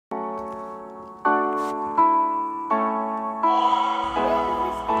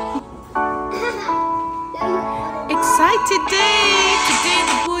right, today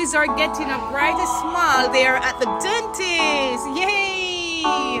the boys are getting a brighter smile. They are at the dentist. Yay!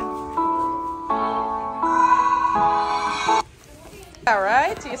 All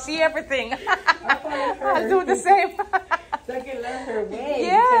right, you see everything. I'll do the same. So I can learn her way.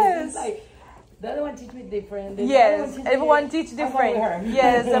 Yes. Like, the other one teach me different. Yes, everyone teach different.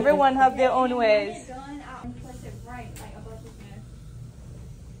 Yes, everyone have their own ways.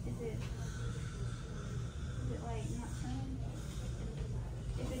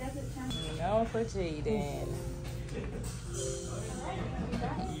 No, for Jaden.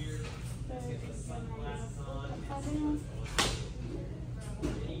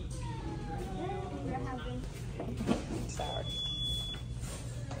 Sorry.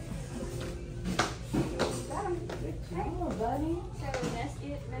 Oh, buddy. So that's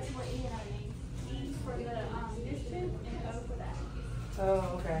it. That's what E and I need. E for the this tooth and O for that.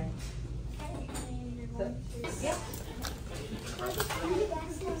 Oh, okay. Yep.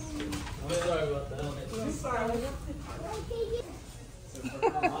 I'm sorry about that. I'm sorry.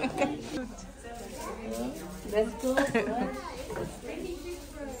 Let's go.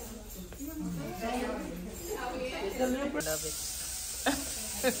 Love it.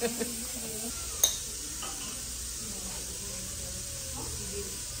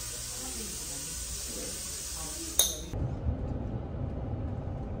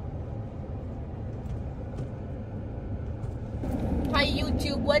 Hi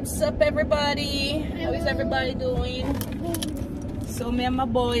YouTube, what's up everybody? How is everybody doing? So me and my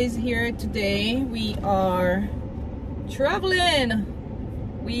boys here today. We are traveling.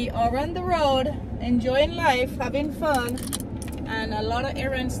 We are on the road, enjoying life, having fun, and a lot of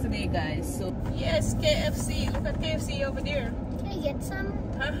errands today, guys. So yes, KFC. Look at KFC over there. Can I get some?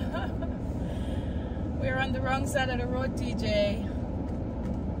 We're on the wrong side of the road, TJ.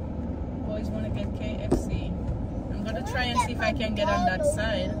 Boys want to get KFC. I'm gonna try and see if I can get on that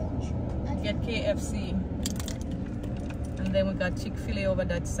side. Get KFC. And then we got Chick-fil-A over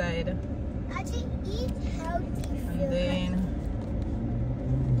that side. Actually, eat healthy food. And then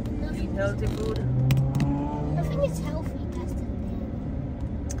eat healthy food. Nothing is healthy, that's the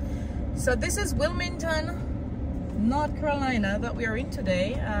thing. So this is Wilmington, North Carolina that we are in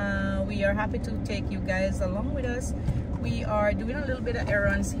today. We are happy to take you guys along with us. We are doing a little bit of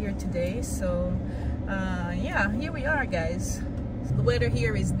errands here today. So yeah, here we are, guys. So the weather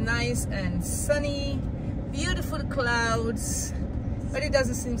here is nice and sunny, beautiful clouds, but it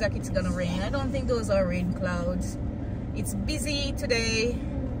doesn't seem like it's gonna rain. I don't think those are rain clouds. It's busy today.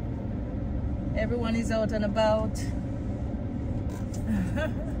 Everyone is out and about.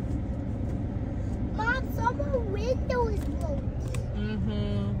 Mom, summer window is closed.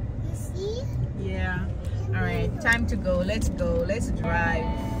 You see? Yeah. All right, time to go. Let's go. Let's drive.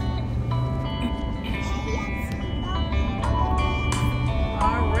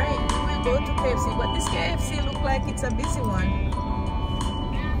 All right, we will go to KFC, but this KFC look like it's a busy one.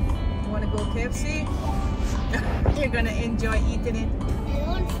 You want to go KFC? You're gonna enjoy eating it. I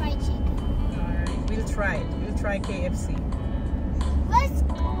want fried chicken. All right, we'll try it. We'll try KFC. Let's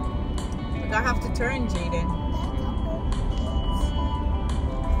go. But I have to turn, Jaden.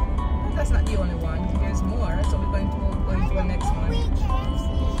 That's not the only one. There's more, so we're going to the next one.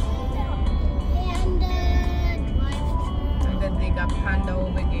 And then they got Panda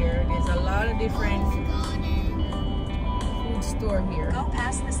over there. There's a lot of different food store here. Go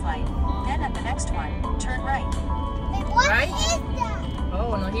past this light. Then at the next one, turn right. Wait, what Right? is that?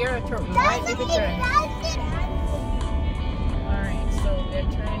 Oh, no, here a turn. Right, if you turn. Alright, so we're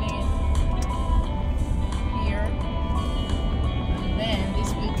turning here. And then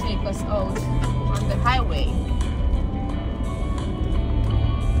this will take us out on the highway.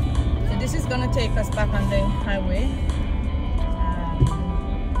 So this is gonna take us back on the highway.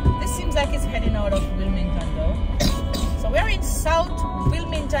 This seems like it's heading out of Wilmington though. So we're in South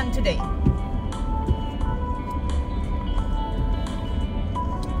Wilmington today.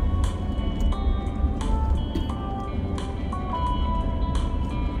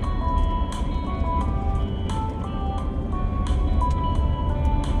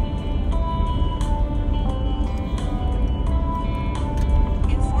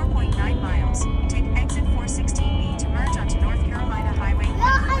 In 4.9 miles, take exit 416B to merge onto North Carolina Highway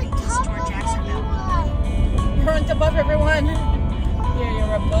 140 east toward Jacksonville. You're on top of everyone. Yeah,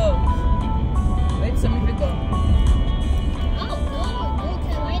 you're above. Let's see if we go. Oh, God. North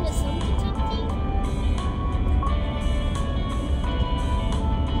Carolina something.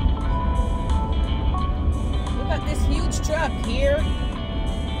 Look at this huge truck here.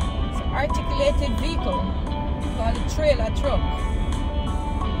 It's an articulated vehicle called a trailer truck.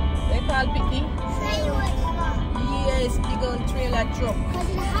 They call it Trailer truck. Yes, big old trailer truck. Because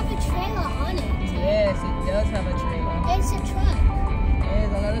it have a trailer on it. Yes, it does have a trailer. It's a truck.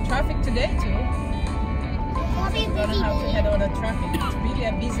 There's a lot of traffic today too. Probably We're gonna have to head out of traffic. It's really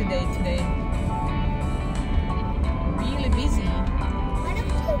a busy day today. Really busy. Why don't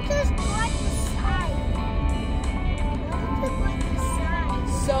you just go at the side? Why don't you go at the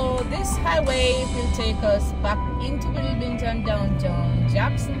side? So this highway will take us back into Wilmington downtown,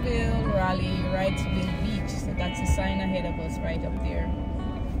 Jacksonville, Raleigh, Wrightsville Beach. So that's a sign ahead of us right up there.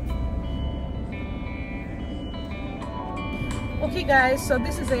 Okay guys, so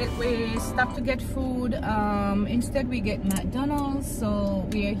this is it. We stopped to get food. Instead we get McDonald's. So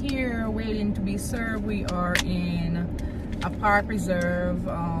we are here waiting to be served. We are in a park reserve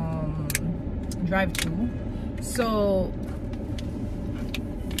drive-through. So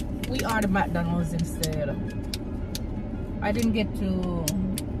we ordered McDonald's instead. I didn't get to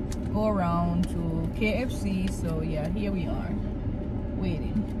go around to KFC, so yeah, here we are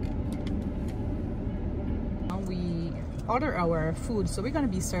waiting. We order our food, so we're gonna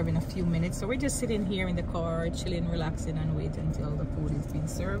be serving a few minutes. So we're just sitting here in the car, chilling, relaxing, and wait until the food is being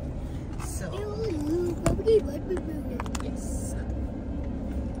served. So yes.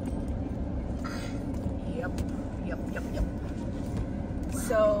 Yep.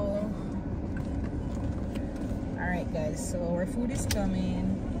 So all right guys, so our food is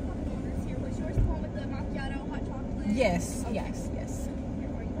coming. Was yours the one with the macchiato hot chocolate? Yes, Okay. yes. Here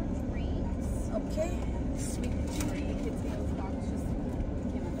are your drinks. Okay, sweet treat.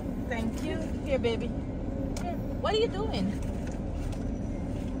 Thank you. Here, baby. What are you doing?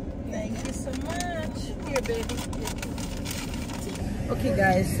 Thank you so much. Here, baby. Okay,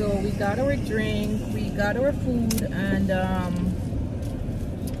 guys, so we got our drink, we got our food, and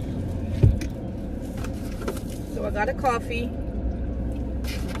so I got a coffee.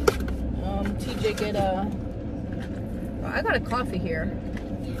 TJ get a. I got a coffee here.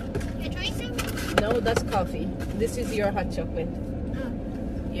 You try some? No, that's coffee. This is your hot chocolate.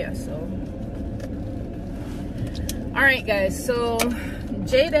 Yeah, so all right guys, so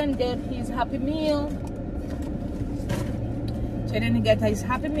Jaden get his Happy Meal. Jaden get his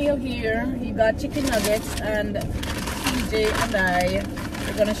Happy Meal here. He got chicken nuggets, and TJ and I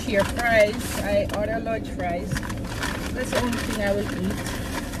are gonna share fries. I ordered large fries. That's the only thing I will eat.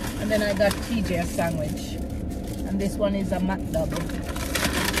 And then I got TJ a sandwich, and this one is a McDouble.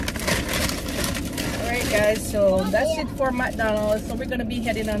 Alright guys, so that's it for McDonald's. So we're gonna be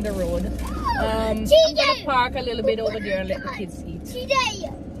heading on the road. I'm gonna park a little bit over there and let the kids eat.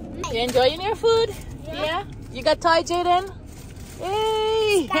 You enjoying your food? Yeah. You got toy, Jaden?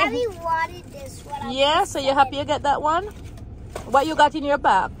 Hey! Daddy wanted this one. Yeah, so you happy you get that one? What you got in your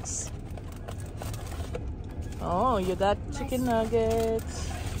box? Oh, you got chicken nuggets.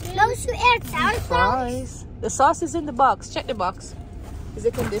 No sweet and sour sauce. Fries. The sauce is in the box. Check the box. Is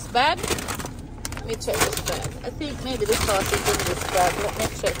it in this bag? Let me check this bag. I think maybe the sauce is in this bag. Let me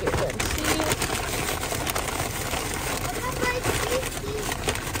check it and see.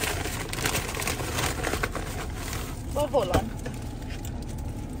 Oh, hold on.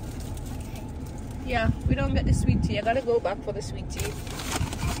 Yeah, we don't get the sweet tea. I gotta go back for the sweet tea.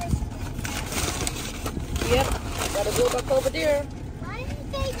 Yep, gotta go back over there. Why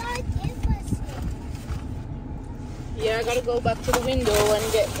did they not give us it? Yeah, I gotta go back to the window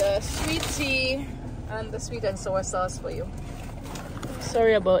and get the sweet tea and the sweet and sour sauce for you.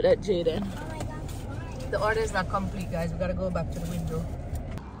 Sorry about that, Jaden. Oh my God, why? The order is not complete, guys. We gotta go back to the window.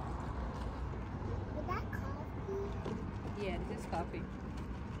 Is that coffee? Yeah, this is coffee.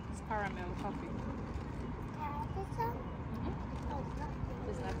 It's caramel coffee.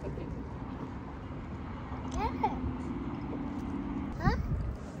 It's not coffee. Yeah. Huh?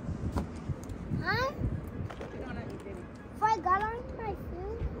 Huh? If I got on my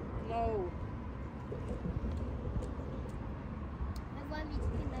food, No. I want me to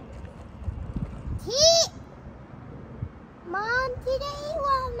Tea! Mom, today you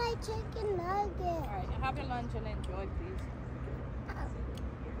want my chicken nugget. Alright, have your lunch and enjoy, please.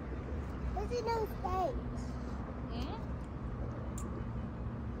 There's no space. Hmm?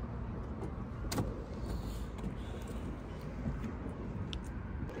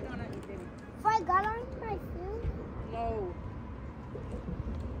 If I got on my food, No.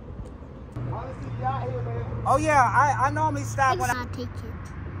 Oh yeah, I normally stop when I'll take it.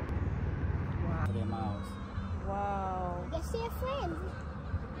 Wow. Yes, they're friends.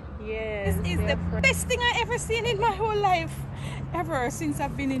 Yes. This is the best thing I ever seen in my whole life. Ever since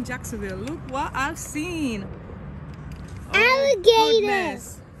I've been in Jacksonville. Look what I've seen. Alligator.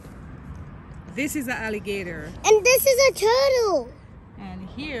 Goodness. This is an alligator. And this is a turtle. And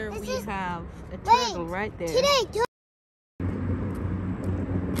here we have a Wait, turtle right there. Today,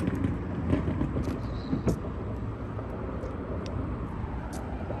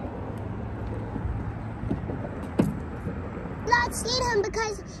 not seen him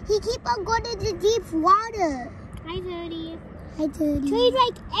because he keep on going to the deep water. Hi, Jody. Hi, Tony. He's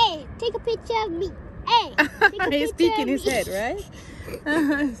like, hey, take a picture of me. Hey, take a He's picture peeking of his me. head,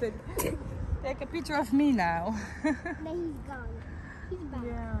 right? He said, take a picture of me now. Then he's gone. He's back.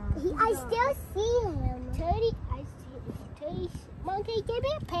 Yeah. I still see him. Tony, I see Tony. Mom, can you give me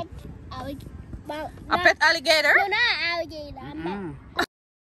a pet alligator? A pet alligator? No, not alligator. I'm not.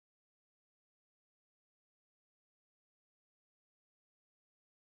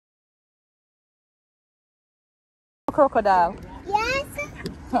 Crocodile. Yes,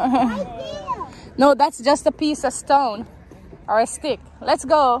 right there. No, that's just a piece of stone or a stick. Let's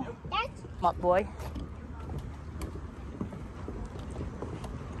go. That's Come up, boy.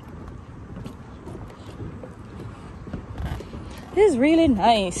 This is really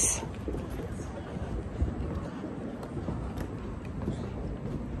nice.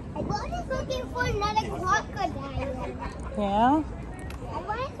 I was looking for another crocodile. Yeah? I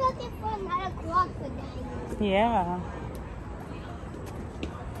was looking for another crocodile. Yeah.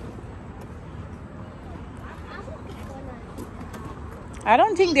 I'm looking for another. I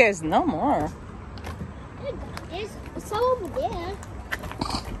don't think there's no more. There's some over there.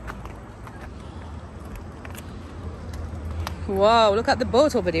 Wow, look at the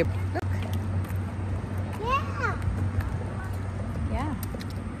boat over there. Look. Yeah. Yeah.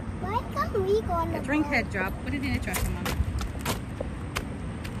 Why can't we go on the A drink boat? head drop. Put it in the trash, Mom.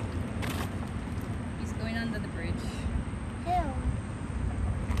 He's going under the bridge. Ew.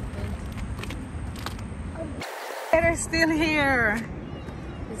 They're still here.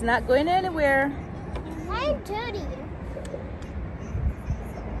 He's not going anywhere. I'm dirty.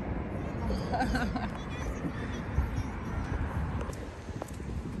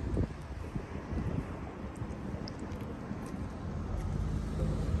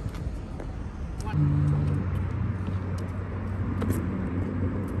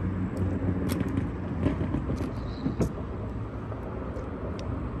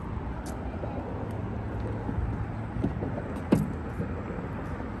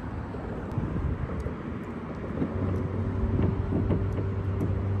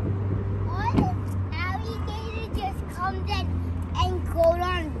 What if alligator just comes in and goes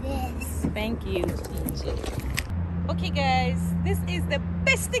on this? Thank you, TJ. Okay, guys, this is the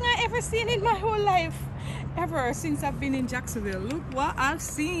best thing I ever seen in my whole life. Ever since I've been in Jacksonville. Look what I've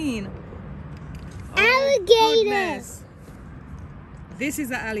seen. Oh, Alligator. goodness. This is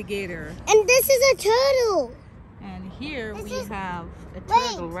an alligator. And this is a turtle. And here This we is- have a Wait,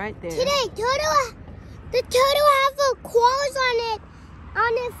 turtle right there. Today, the turtle have a claws on its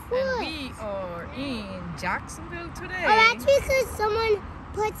And foot. we are in Jacksonville today. Oh, that's because someone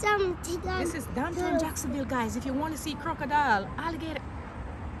put some This is downtown Jacksonville, guys. If you want to see crocodile, alligator.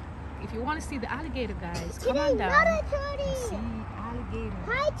 If you want to see the alligator, guys, come on down. Not a and see turtle. alligator.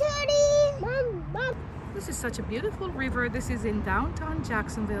 Hi, turtle. Mom. This is such a beautiful river. This is in downtown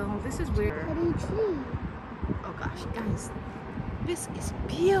Jacksonville. This is where, Turtle tree. oh gosh, guys, this is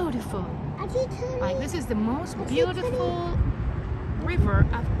beautiful. Actually, turtle. Like, this is the most Actually, beautiful river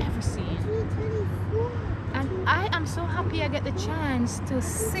I've ever seen. Actually, turtle four. And I am so happy I get the chance to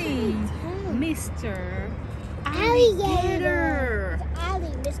see Mr. Alligator. Allie,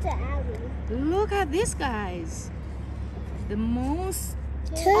 Mr. Allie. Look at this, guys. The most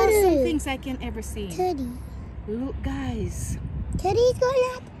Turtle. awesome things I can ever see. Teddy. Look, guys. Teddy's going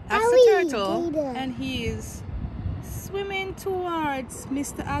up. That's the turtle. Alligator. And he is swimming towards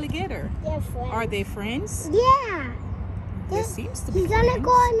Mr. Alligator. They're friends. Are they friends? Yeah. There seems to be He's gonna friends.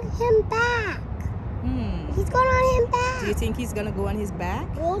 go on him back. Hmm. He's going on him back. Do you think he's gonna go on his back?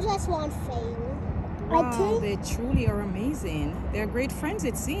 We'll just want fame. Wow, think- they truly are amazing. They're great friends,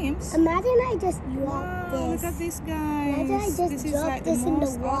 it seems. Imagine I just drop Wow, this. look at this, Imagine I guys. just This is drop like the this in the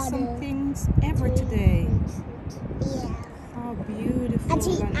most awesome water. things ever today. Yeah. How beautiful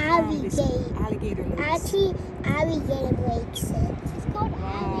Actually, and calm this alligator. alligator looks. Actually, alligator breaks it. It's called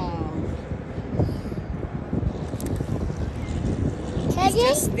Wow. He's Teddy,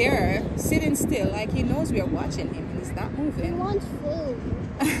 just there, sitting still, like he knows we are watching him and he's not he moving. wants food.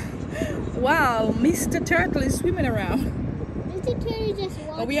 Wow, Mr. Turtle is swimming around. Mr. Turtle just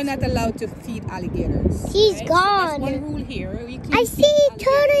wants But we are not allowed to feed alligators. He's right? gone. There's one rule here. We can't I feed see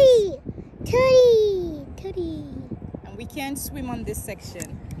alligators. Teddy. And we can't swim on this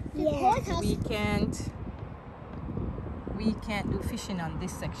section. Yeah. We can't do fishing on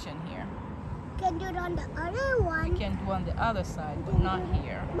this section here. can do it on the other one. We can do on the other side, but not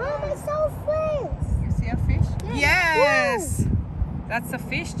here. Mom, it's so fish. You see a fish? Yes! That's a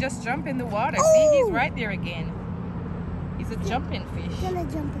fish just jump in the water. See, he's right there again. He's a jumping fish. He's gonna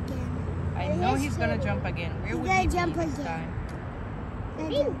jump again. I know he's gonna jump again. Where would he jump be this again. time?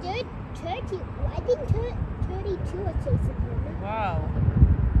 I think 32 are chasing him. Wow.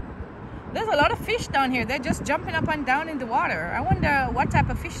 There's a lot of fish down here. They're just jumping up and down in the water. I wonder what type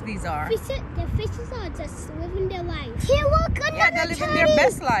of fish these are. The fishes are just living their life. Here, look, another Yeah, they're living their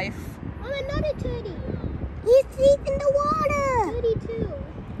best life. Oh, another teddy. He's deep in the water. 32.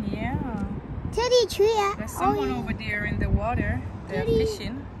 Yeah. 33. There's someone over there in the water. They're 30.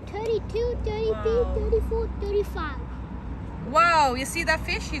 fishing. 32, 33, Wow. 34, 35. Wow, you see that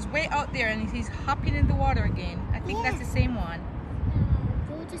fish? He's way out there and he's hopping in the water again. I think that's the same one.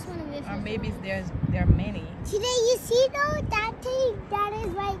 They just want to live Or his maybe life. there are many. Today, you see though, that thing, that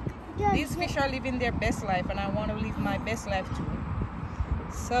is like... These fish are living their best life and I want to live my best life too.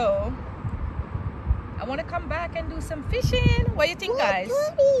 So, I want to come back and do some fishing. What do you think, guys?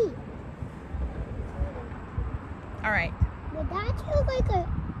 All right. But that looks like a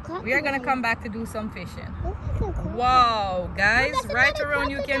crocodile. We are going to come back to do some fishing. Looks like a crocodile. Wow, guys, Mom, that's right another around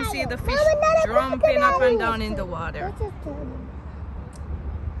you can see the fish crocodile. Mom, another jumping up and crocodile. down in the water. That's a turtle.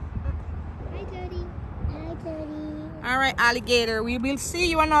 Hi, Daddy. Hi, Daddy. All right, alligator, we will see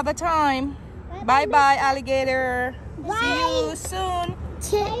you another time. Bye-bye, alligator. Bye. See you soon.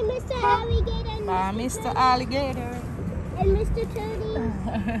 Hey, Mr. Alligator. And Bye, Mr. Alligator. And Mr.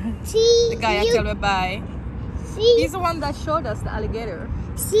 Turtle. See The guy I you. tell me bye. See, He's the one that showed us the alligator.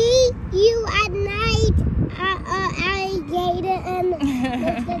 see you at night, alligator and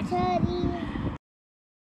Mr. Turtle.